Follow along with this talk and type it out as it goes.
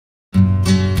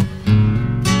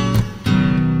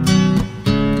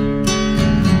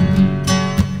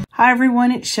Hi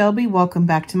everyone, it's Shelby. Welcome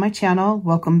back to my channel.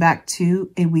 Welcome back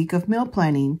to a week of meal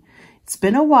planning. It's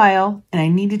been a while and I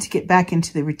needed to get back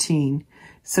into the routine.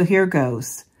 So here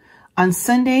goes. On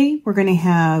Sunday, we're going to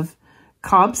have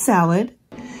Cobb salad.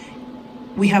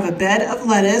 We have a bed of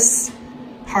lettuce,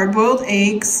 hard-boiled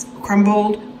eggs,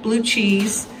 crumbled blue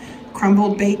cheese,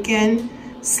 crumbled bacon,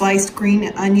 sliced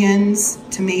green onions,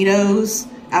 tomatoes,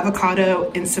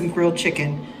 avocado, and some grilled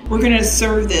chicken. We're gonna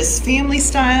serve this family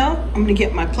style. I'm gonna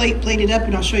get my plate plated up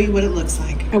and I'll show you what it looks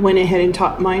like. I went ahead and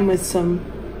topped mine with some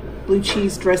blue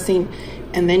cheese dressing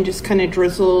and then just kind of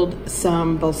drizzled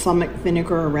some balsamic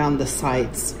vinegar around the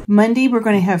sides. Monday, we're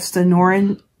gonna have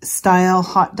Sonoran style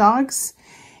hot dogs.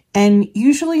 And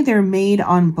usually they're made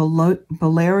on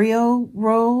bolero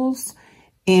rolls.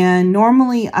 And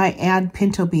normally I add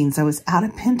pinto beans. I was out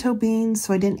of pinto beans,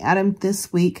 so I didn't add them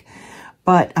this week.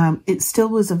 But it still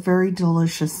was a very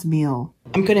delicious meal.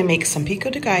 I'm going to make some pico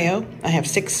de gallo. I have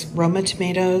 6 Roma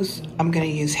tomatoes. I'm going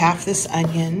to use half this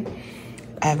onion.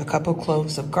 I have a couple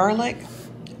cloves of garlic,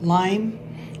 lime,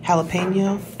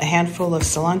 jalapeno, a handful of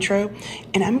cilantro,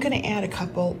 and I'm going to add a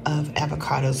couple of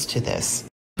avocados to this.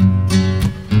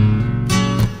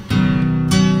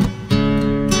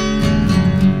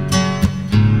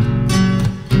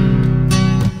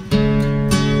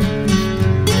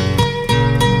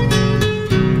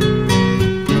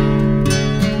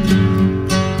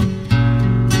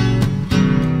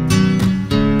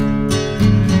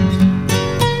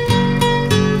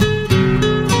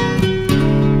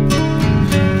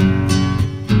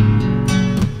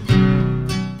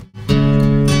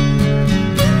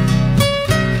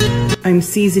 I'm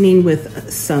seasoning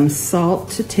with some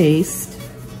salt to taste.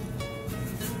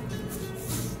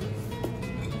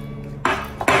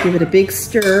 Give it a big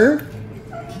stir.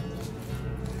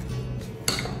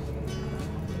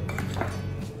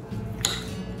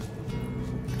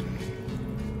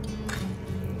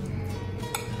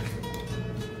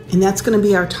 And that's going to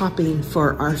be our topping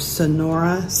for our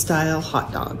Sonora style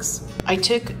hot dogs. I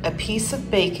took a piece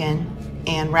of bacon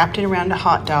and wrapped it around a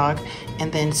hot dog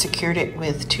and then secured it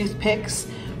with toothpicks.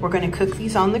 We're going to cook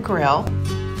these on the grill.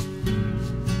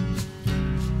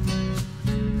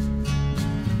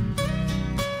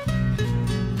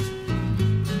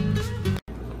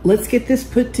 Let's get this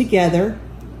put together.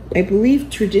 I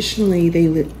believe traditionally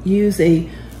they use a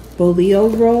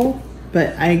bolillo roll,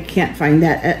 but I can't find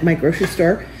that at my grocery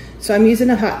store. So I'm using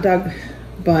a hot dog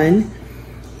bun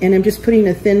and I'm just putting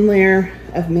a thin layer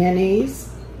of mayonnaise,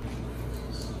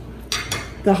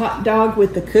 the hot dog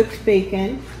with the cooked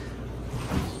bacon,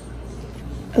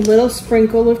 a little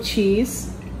sprinkle of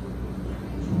cheese,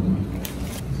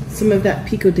 some of that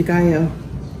pico de gallo.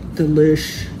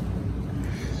 Delish.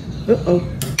 Uh-oh.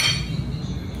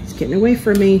 It's getting away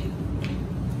from me.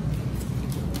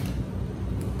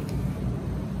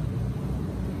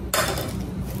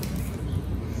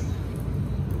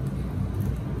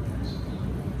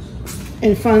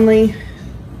 And finally,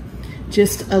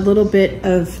 just a little bit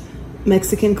of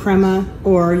Mexican crema,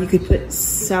 or you could put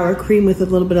sour cream with a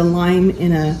little bit of lime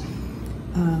in a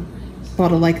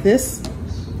bottle like this.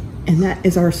 And that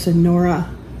is our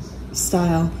Sonora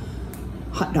style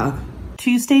hot dog.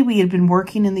 Tuesday, we had been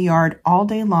working in the yard all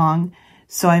day long.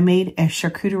 So I made a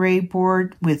charcuterie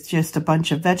board with just a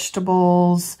bunch of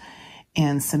vegetables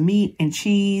and some meat and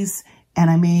cheese. And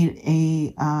I made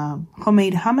a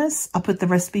homemade hummus. I'll put the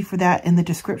recipe for that in the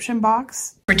description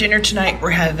box. For dinner tonight,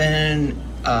 we're having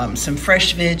some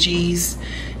fresh veggies,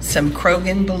 some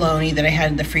Krogan bologna that I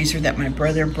had in the freezer that my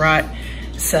brother brought,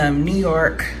 some New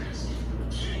York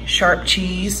sharp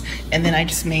cheese, and then I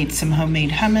just made some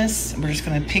homemade hummus. We're just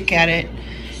gonna pick at it,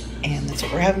 and that's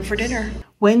what we're having for dinner.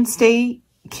 Wednesday,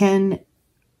 Ken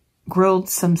grilled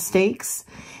some steaks,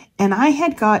 and I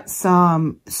had got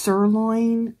some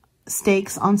sirloin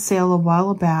steaks on sale a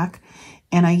while back,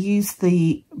 and I used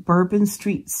the Bourbon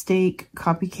Street steak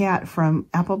copycat from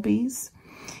Applebee's.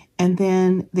 And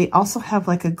then they also have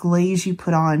like a glaze you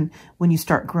put on when you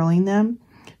start grilling them.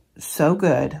 So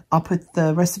good. I'll put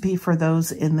the recipe for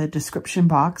those in the description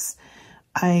box.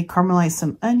 I caramelized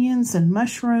some onions and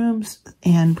mushrooms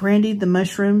and brandied the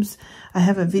mushrooms. I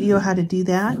have a video how to do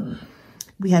that.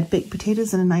 We had baked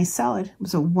potatoes and a nice salad. It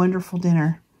was a wonderful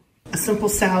dinner. A simple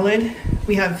salad.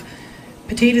 We have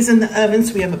potatoes in the oven,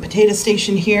 so we have a potato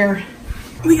station here.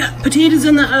 We got potatoes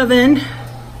in the oven.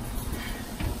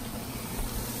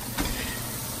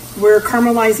 We're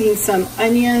caramelizing some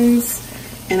onions,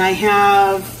 and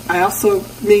I also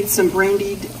made some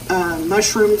brandied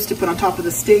mushrooms to put on top of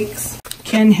the steaks.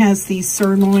 Ken has these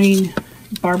sirloin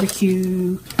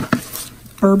barbecue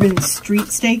Bourbon Street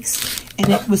steaks, and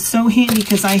it was so handy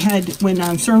because I had,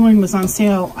 when sirloin was on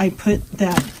sale, I put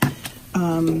that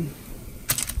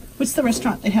what's the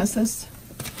restaurant that has this?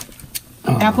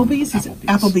 Applebee's? Is it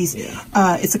Applebee's?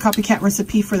 Yeah. It's a copycat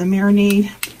recipe for the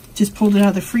marinade. Just pulled it out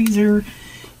of the freezer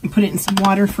and put it in some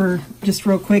water for just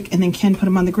real quick, and then Ken put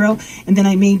them on the grill. And then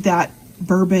I made that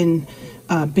bourbon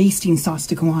basting sauce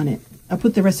to go on it. I'll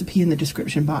put the recipe in the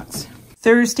description box.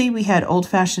 Thursday, we had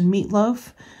old-fashioned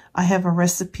meatloaf. I have a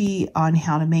recipe on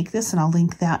how to make this, and I'll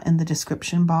link that in the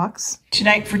description box.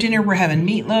 Tonight for dinner, we're having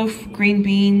meatloaf, green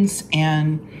beans,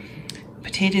 and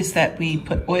potatoes that we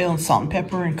put oil and salt and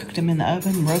pepper and cooked them in the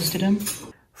oven, roasted them.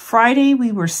 Friday,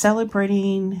 we were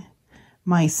celebrating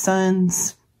my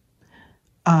son's,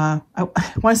 I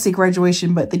want to say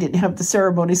graduation, but they didn't have the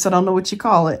ceremony, so I don't know what you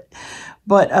call it.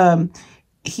 But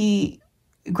he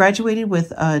graduated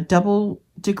with a double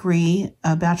degree,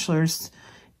 a bachelor's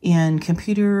in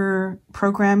computer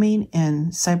programming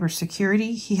and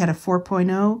cybersecurity. He had a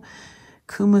 4.0,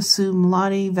 cum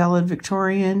laude,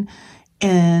 valedictorian.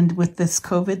 And with this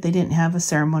COVID, they didn't have a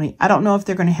ceremony. I don't know if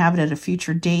they're going to have it at a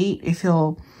future date, if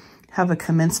he'll have a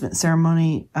commencement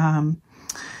ceremony.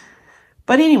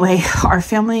 But anyway, our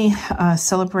family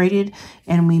celebrated,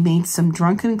 and we made some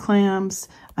drunken clams.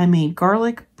 I made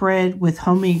garlic bread with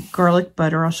homemade garlic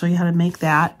butter. I'll show you how to make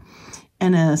that.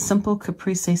 And a simple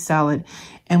caprese salad.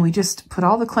 And we just put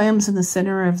all the clams in the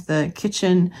center of the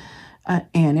kitchen,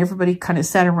 and everybody kind of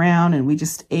sat around and we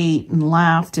just ate and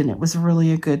laughed, and it was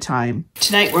really a good time.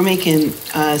 Tonight we're making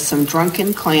some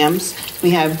drunken clams.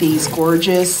 We have these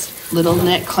gorgeous little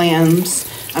neck clams.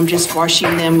 I'm just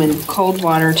washing them in cold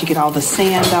water to get all the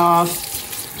sand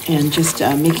off, and just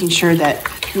making sure that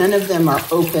none of them are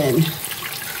open.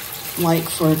 Like,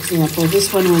 for example,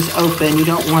 this one was open. You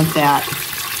don't want that.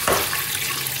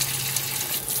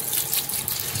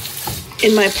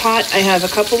 In my pot, I have a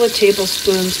couple of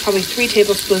tablespoons, probably 3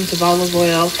 tablespoons of olive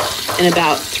oil and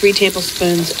about 3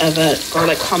 tablespoons of a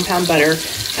garlic compound butter.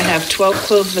 I have 12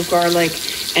 cloves of garlic,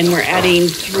 and we're adding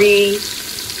 3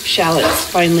 shallots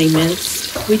finely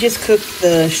minced. We just cooked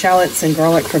the shallots and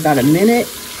garlic for about a minute.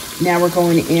 Now we're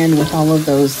going in with all of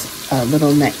those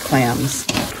little neck clams.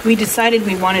 We decided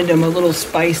we wanted them a little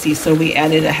spicy, so we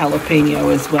added a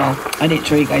jalapeno as well. I didn't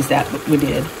show you guys that, but we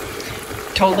did.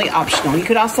 Totally optional. You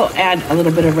could also add a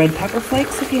little bit of red pepper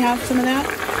flakes if you have some of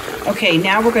that. Okay,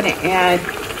 now we're going to add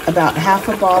about half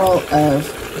a bottle of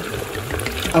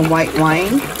a white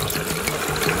wine.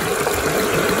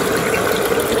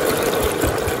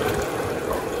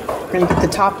 We're going to get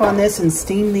the top on this and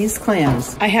steam these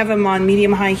clams. I have them on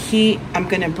medium-high heat. I'm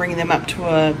going to bring them up to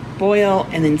a boil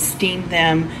and then steam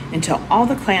them until all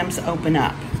the clams open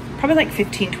up. Probably like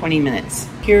 15-20 minutes.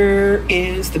 Here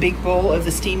is the big bowl of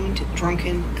the steamed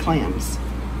drunken clams.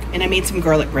 And I made some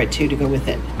garlic bread too to go with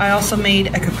it. I also made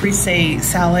a caprese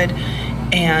salad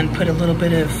and put a little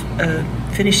bit of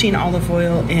finishing olive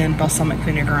oil and balsamic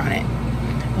vinegar on it.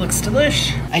 It looks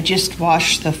delish. I just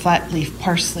washed the flat leaf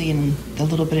parsley and the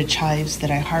little bit of chives that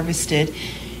I harvested,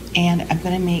 and I'm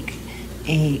gonna make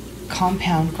a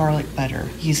compound garlic butter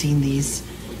using these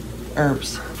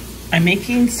herbs. I'm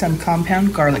making some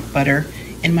compound garlic butter.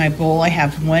 In my bowl, I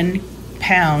have 1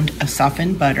 pound of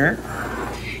softened butter.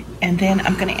 And then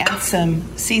I'm gonna add some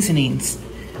seasonings.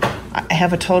 I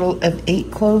have a total of 8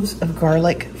 cloves of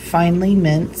garlic, finely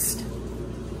minced,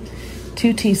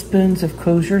 2 teaspoons of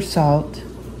kosher salt,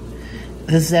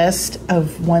 the zest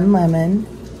of 1 lemon,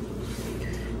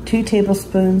 2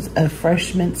 tablespoons of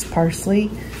fresh minced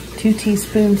parsley, 2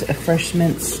 teaspoons of fresh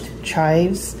minced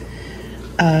chives,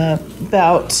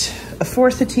 about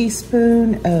 1/4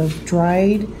 teaspoon of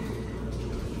dried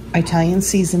Italian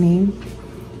seasoning,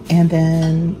 and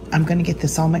then I'm gonna get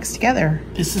this all mixed together.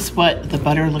 This is what the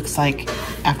butter looks like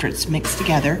after it's mixed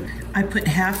together. I put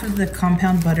half of the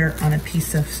compound butter on a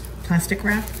piece of plastic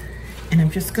wrap, and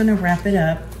I'm just gonna wrap it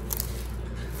up.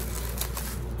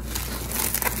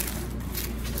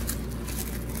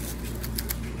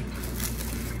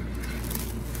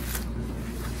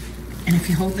 And if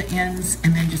you hold the ends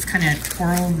and then just kind of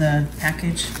twirl the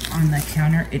package on the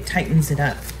counter, it tightens it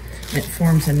up and it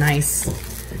forms a nice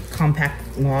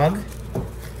compact log.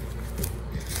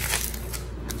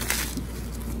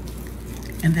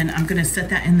 And then I'm gonna set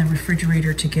that in the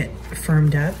refrigerator to get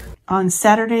firmed up. On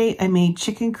Saturday, I made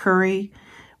chicken curry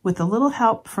with a little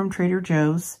help from Trader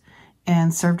Joe's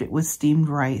and served it with steamed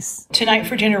rice. Tonight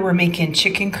for dinner, we're making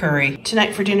chicken curry.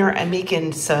 Tonight for dinner, I'm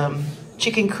making some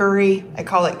chicken curry. I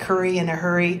call it curry in a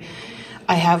hurry.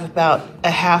 I have about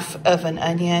 1/2 of an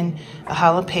onion, a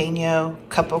jalapeno, a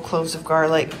couple cloves of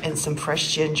garlic, and some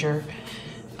fresh ginger,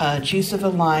 juice of a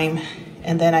lime,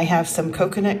 and then I have some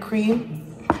coconut cream,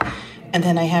 and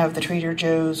then I have the Trader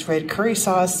Joe's red curry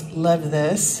sauce. Love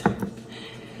this.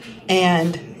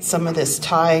 and some of this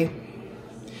Thai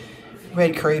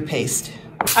red curry paste.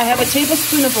 I have a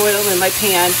tablespoon of oil in my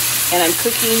pan, and I'm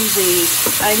cooking the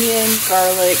onion,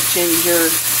 garlic, ginger,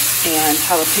 and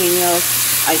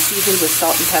jalapenos. I seasoned with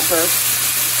salt and pepper.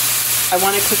 I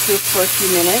want to cook this for a few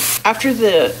minutes. After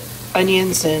the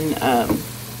onions and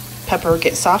pepper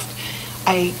get soft,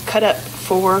 I cut up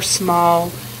 4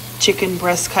 small chicken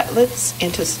breast cutlets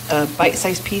into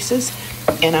bite-sized pieces,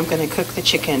 and I'm going to cook the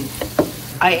chicken.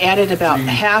 I added about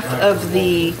half of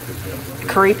the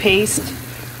curry paste,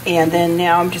 and then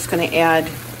now I'm just going to add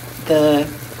the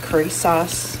curry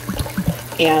sauce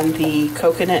and the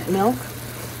coconut milk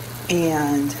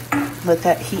and let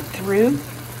that heat through.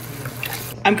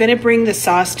 I'm going to bring the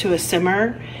sauce to a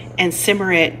simmer and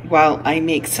simmer it while I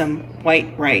make some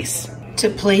white rice. To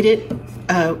plate it,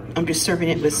 I'm just serving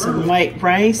it with some white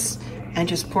rice and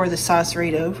just pour the sauce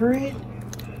right over it.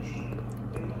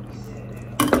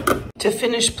 To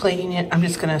finish plating it, I'm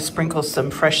just going to sprinkle some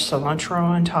fresh cilantro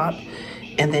on top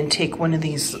and then take one of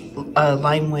these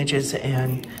lime wedges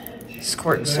and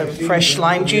squirt some fresh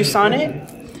lime juice on it.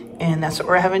 And that's what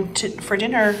we're having for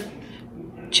dinner.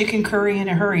 Chicken curry in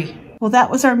a hurry. Well, that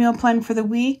was our meal plan for the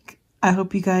week. I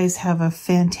hope you guys have a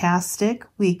fantastic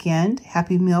weekend.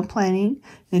 Happy meal planning.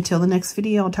 And until the next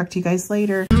video, I'll talk to you guys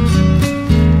later.